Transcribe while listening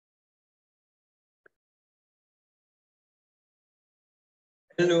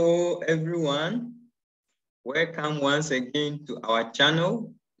Hello everyone, welcome once again to our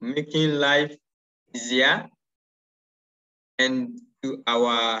channel, Making Life Easier, and to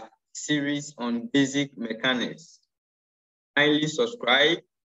our series on basic mechanics. Kindly subscribe,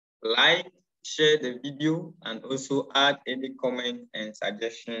 like, share the video, and also add any comment and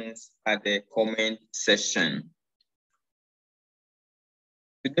suggestions at the comment section.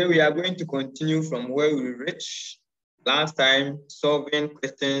 Today we are going to continue from where we reached last time, solving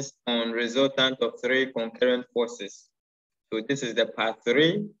questions on resultant of three concurrent forces. So this is the part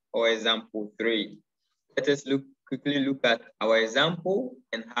 3 or example 3. Let us quickly look at our example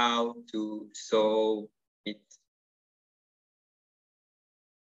and how to solve it.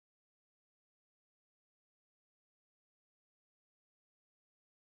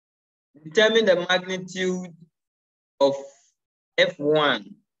 Determine the magnitude of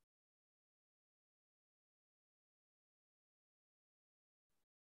F1.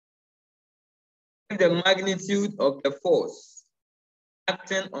 If the magnitude of the force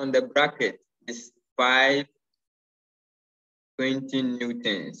acting on the bracket is 520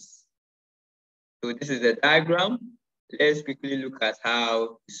 newtons. So this is the diagram. Let's quickly look at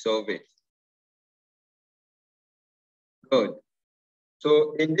how to solve it. Good.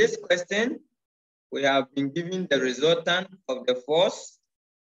 So in this question, we have been given the resultant of the force,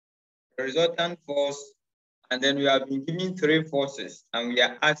 the resultant force, and then we have been given 3 forces, and we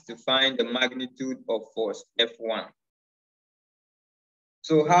are asked to find the magnitude of force F1.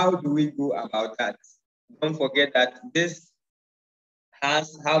 So how do we go about that? Don't forget that this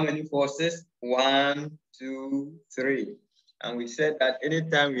has how many forces? 1, 2, 3. And we said that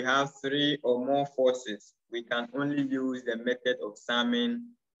anytime we have 3 or more forces, we can only use the method of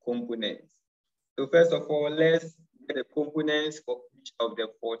summing components. So first of all, let's get the components for each of the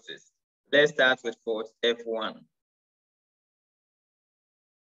forces. Let's start with force F1.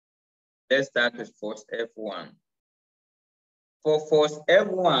 Let's start with force F1. For force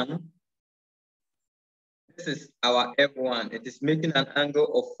F1, this is our F1. It is making an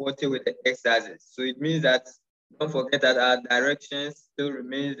angle of 40 with the x-axis. So it means that, don't forget that our directions still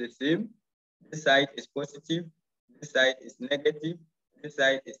remains the same. This side is positive, this side is negative, this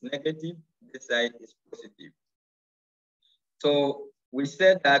side is negative, this side is positive. So we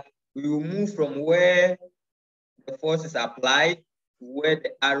said that we will move from where the force is applied to where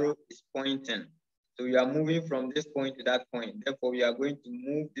the arrow is pointing. So we are moving from this point to that point. Therefore, we are going to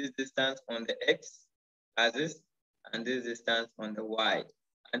move this distance on the x-axis and this distance on the y.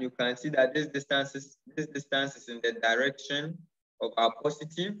 And you can see that this distance is in the direction of our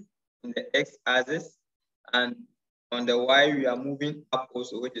positive in the x-axis, and on the y we are moving up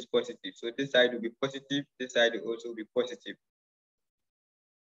also, which is positive. So this side will be positive, this side will also be positive.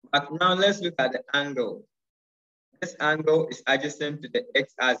 But now let's look at the angle. This angle is adjacent to the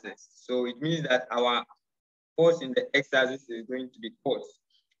x-axis. So it means that our force in the x-axis is going to be cos.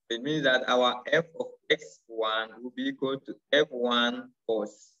 It means that our f of x1 will be equal to f1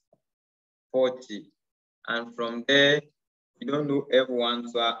 cos 40. And from there, we don't know f1,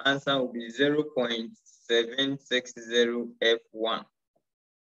 so our answer will be 0.760 f1.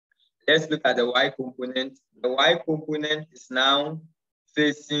 Let's look at the y component. The y component is now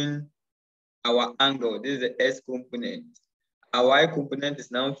facing our angle. This is the s component. Our y component is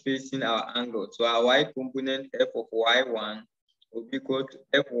now facing our angle. So our y component f of y1 will be equal to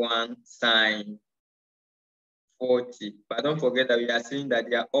f1 sine 40. But don't forget that we are saying that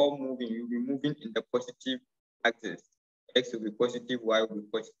they are all moving. You'll be moving in the positive axis. X will be positive, y will be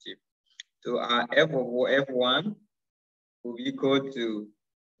positive. So our f of f1 will be equal to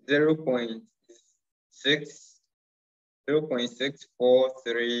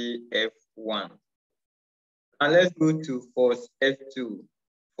 0.643 f1. Now let's go to force F2.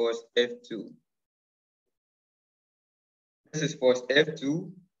 Force F2. This is force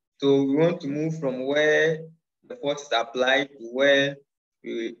F2. So we want to move from where the force is applied to where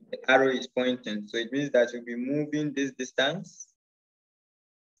the arrow is pointing. So it means that we'll be moving this distance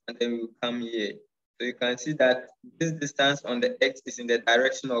and then we'll come here. So you can see that this distance on the x is in the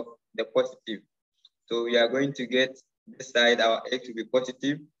direction of the positive. So we are going to get this side, our x will be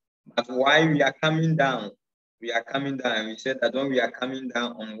positive. But y, we are coming down. We are coming down. We said that when we are coming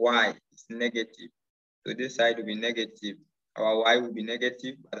down on y, it's negative. So this side will be negative. Our y will be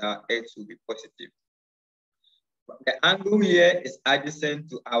negative, but our x will be positive. The angle here is adjacent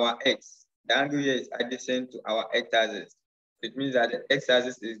to our x. The angle here is adjacent to our x-axis. It means that the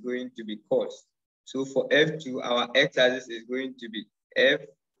x-axis is going to be cos. So for F2, our x-axis is going to be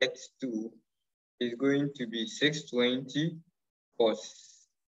Fx2 is going to be 620 cos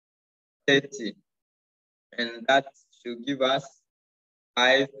 30. And that should give us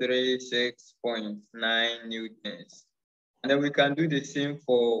 536.9 newtons. And then we can do the same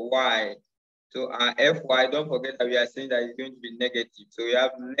for y. So our Fy, don't forget that we are saying that it's going to be negative. So we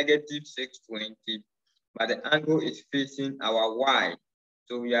have negative 620, but the angle is facing our y.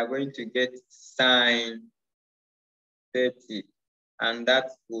 So we are going to get sine 30, and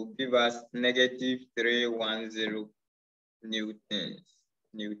that will give us negative 310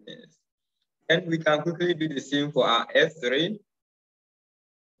 newtons. And we can quickly do the same for our F3.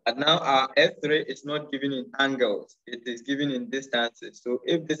 But now our F3 is not given in angles, it is given in distances. So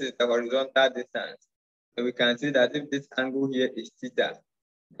if this is the horizontal distance, then we can see that if this angle here is theta,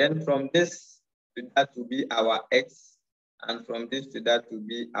 then from this to that will be our x, and from this to that will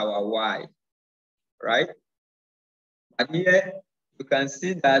be our y, right? But here you can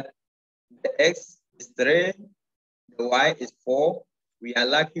see that the x is 3, the y is 4. We are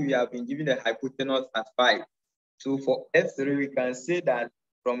lucky we have been given the hypotenuse at 5. So for F3, we can say that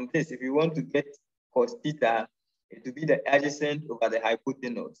from this, if you want to get cos theta, it will be the adjacent over the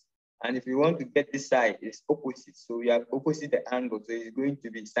hypotenuse. And if you want to get this side, it's opposite. So we have opposite the angle. So it's going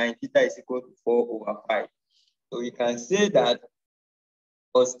to be sine theta is equal to 4/5. So we can say that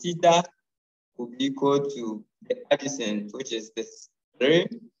cos theta will be equal to the adjacent, which is this 3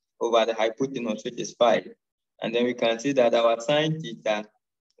 over the hypotenuse, which is 5. And then we can see that our sine theta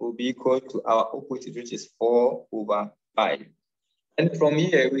will be equal to our opposite, which is 4/5. And from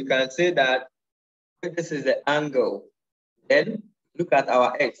here, we can say that if this is the angle, then look at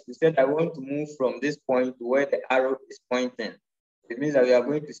our x. We said I want to move from this point to where the arrow is pointing. It means that we are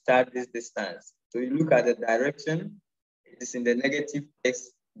going to start this distance. So you look at the direction, it is in the negative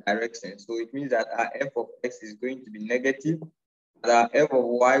x direction. So it means that our f of x is going to be negative, and our f of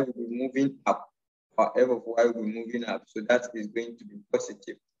y will be moving up. Our f of y will be moving up. So that is going to be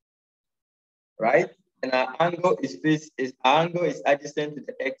positive, right? And our angle is adjacent to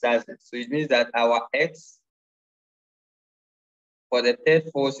the x-axis. So it means that our x for the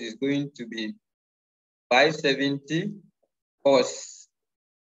third force is going to be 570 cos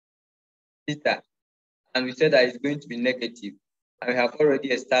theta. And we said that it's going to be negative. And we have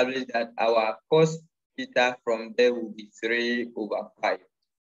already established that our cos theta from there will be 3/5.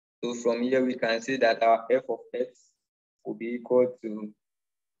 So from here, we can see that our f of x will be equal to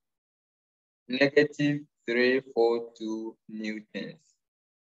negative 342 newtons.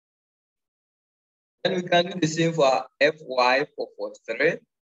 Then we can do the same for our Fy for force 3.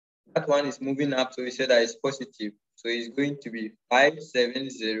 That one is moving up, so we said that it's positive. So it's going to be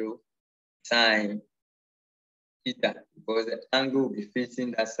 570 sine theta, because the angle will be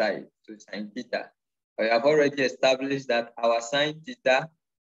facing that side, so sine theta. We have already established that our sine theta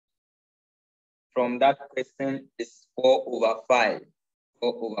from that question is 4/5.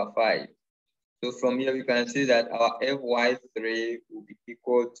 4/5. So from here, we can see that our Fy3 will be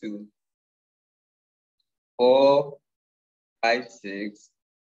equal to 456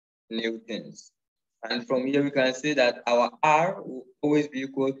 newtons. And from here, we can see that our R will always be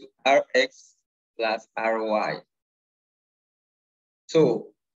equal to Rx plus Ry.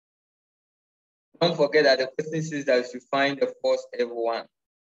 So don't forget that the question says that we should find the force F1.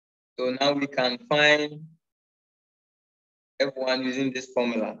 So now we can find F1 using this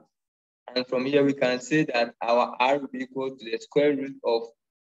formula. And from here, we can say that our R will be equal to the square root of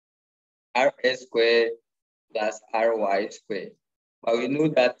Rs squared plus Ry squared. But we know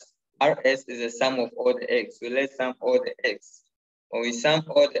that Rs is the sum of all the x. So let's sum all the x. When we sum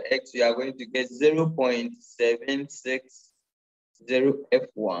all the x, we are going to get 0.760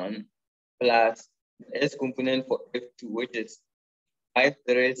 F1 plus the s component for F2, which is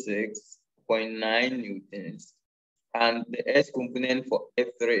 536.9 newtons, and the s component for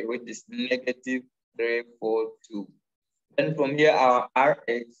F3, which is negative 342. Then from here, our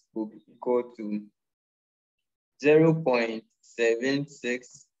Rx will be equal to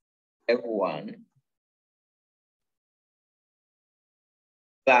 0.76 F1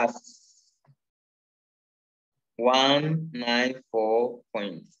 plus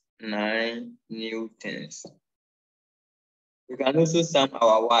 194.9 newtons. We can also sum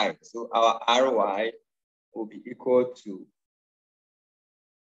our y. So our Ry will be equal to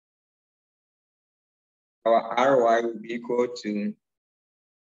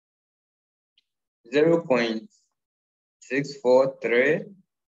 0.643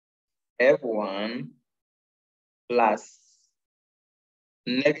 F1 plus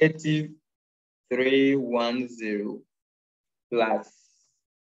negative 310 plus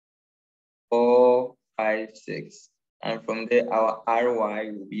 456. And from there, our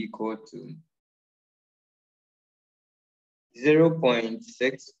Ry will be equal to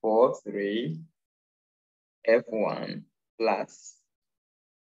 0.643 F1 plus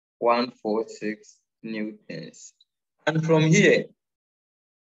 146 newtons. And from here,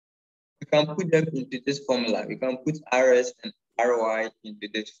 we can put them into this formula. We can put RS and RY into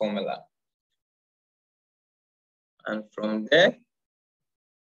this formula. And from there,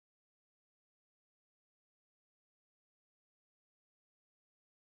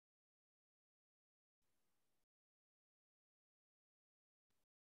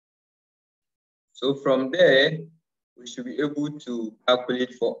 we should be able to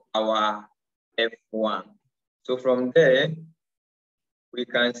calculate for our F1. So from there, we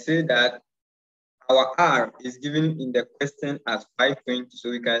can say that our R is given in the question as 520. So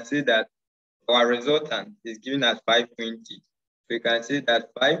we can say that our resultant is given as 520. So we can say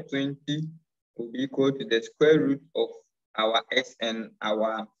that 520 will be equal to the square root of our X and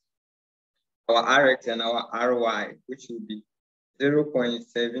our Rx and our Ry, which will be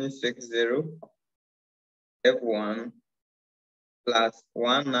 0.760 F1 plus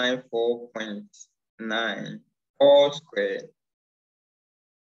 194.9 all squared.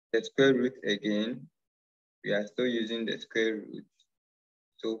 The square root again, we are still using the square root.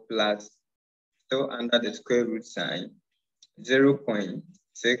 So plus, still under the square root sign,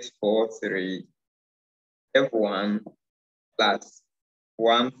 0.643 F1 plus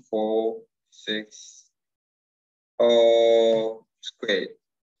 146 all squared.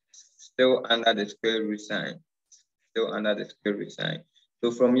 Still under the square root sign. Still under the square root sign.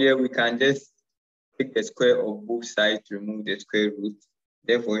 So from here, we can just take the square of both sides to remove the square root.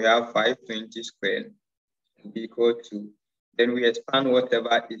 Therefore, we have 520 squared will be equal to, then we expand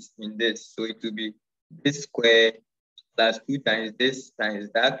whatever is in this. So it will be this square plus 2 times this times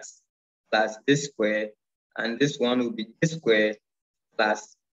that plus this square. And this one will be this square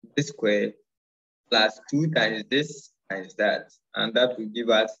plus this square plus 2 times this times that. And that will give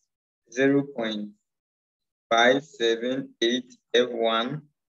us 0.578 F1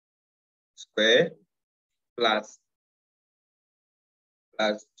 square plus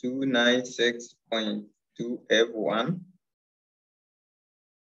 296.2 F1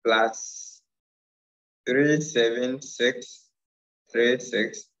 plus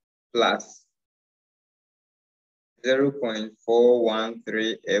 37636 plus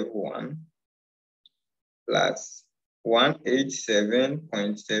 0.413 F1 plus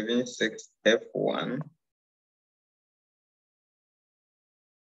 187.76 F1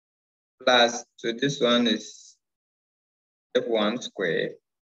 plus, so this one is F1 square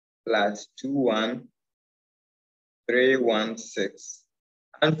plus 21316.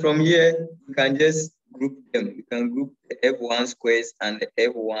 And from here, we can just group them. We can group the F1 squares and the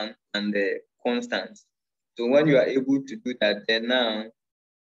F1 and the constants. So when you are able to do that, then now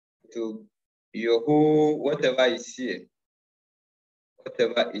to your whole, whatever is here,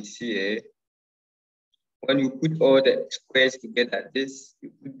 when you put all the squares together, this,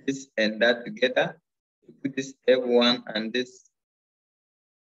 you put this and that together, you put this F1 and this,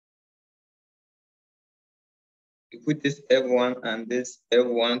 you put this F1 and this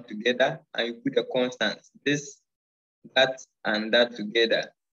F1 together, and you put the constants, this, that, and that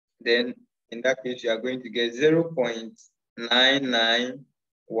together. Then in that case, you are going to get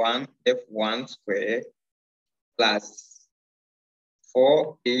 0.991 F1 square plus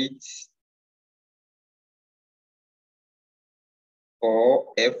 484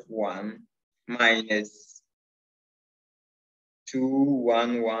 F1 minus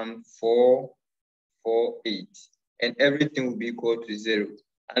 211448. And everything will be equal to 0.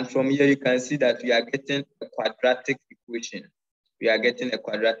 And from here, you can see that we are getting a quadratic equation. We are getting a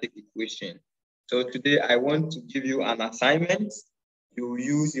quadratic equation. So today, I want to give you an assignment. You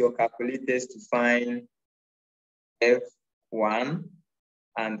use your calculators to find F1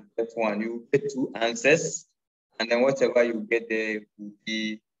 and F1. You get 2 answers, and then whatever you get there will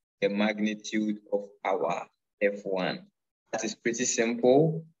be the magnitude of our F1. That is pretty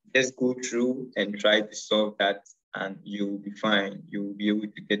simple. Just go through and try to solve that, and you will be fine. You will be able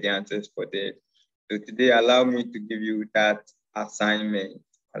to get the answers for that. So today, allow me to give you that assignment.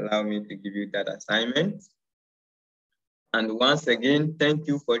 Allow me to give you that assignment. And once again, thank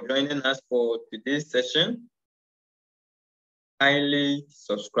you for joining us for today's session. Kindly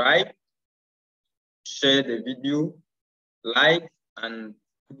subscribe, share the video, like, and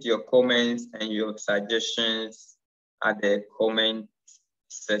put your comments and your suggestions at the comment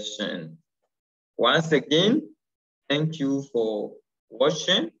section. Once again, thank you for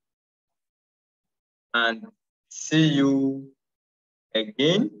watching, and see you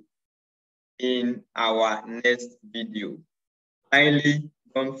again in our next video. Kindly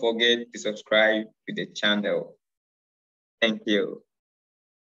don't forget to subscribe to the channel. Thank you.